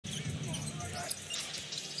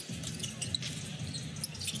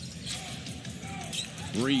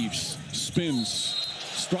Reaves spins,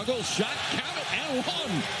 struggles, shot, count it, and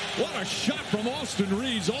one. What a shot from Austin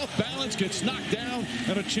Reaves. Off balance, gets knocked down,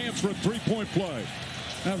 and a chance for a three-point play.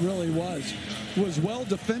 That really was. Was well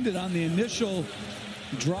defended on the initial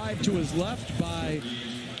drive to his left by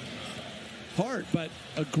Hart, but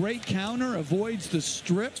a great counter, avoids the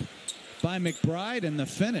strip by McBride, and the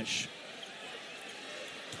finish.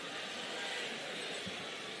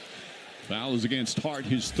 Foul is against Hart,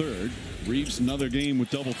 his third. Reaves another game with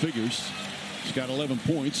double figures. He's got 11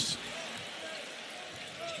 points.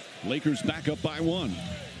 Lakers back up by 1.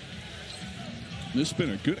 This has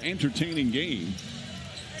been a good, entertaining game.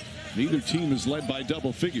 Neither team is led by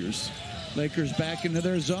double figures. Lakers back into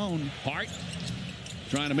their zone. Hart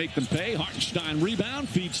trying to make them pay. Hartenstein rebound,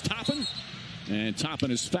 feeds Toppin. And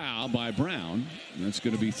Toppin is fouled by Brown. That's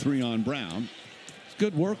going to be 3 on Brown.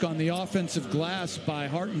 Good work on the offensive glass by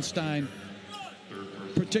Hartenstein.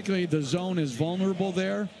 Particularly the zone is vulnerable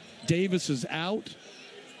there. Davis is out,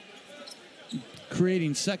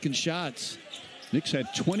 creating second shots. Knicks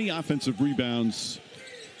had 20 offensive rebounds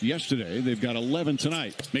yesterday. They've got 11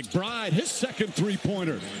 tonight. McBride, his second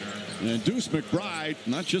three-pointer. And Deuce McBride,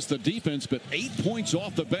 not just the defense, but 8 points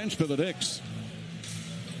off the bench for the Knicks.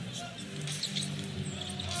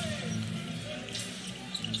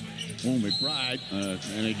 Oh, McBride,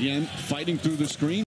 and again, fighting through the screen.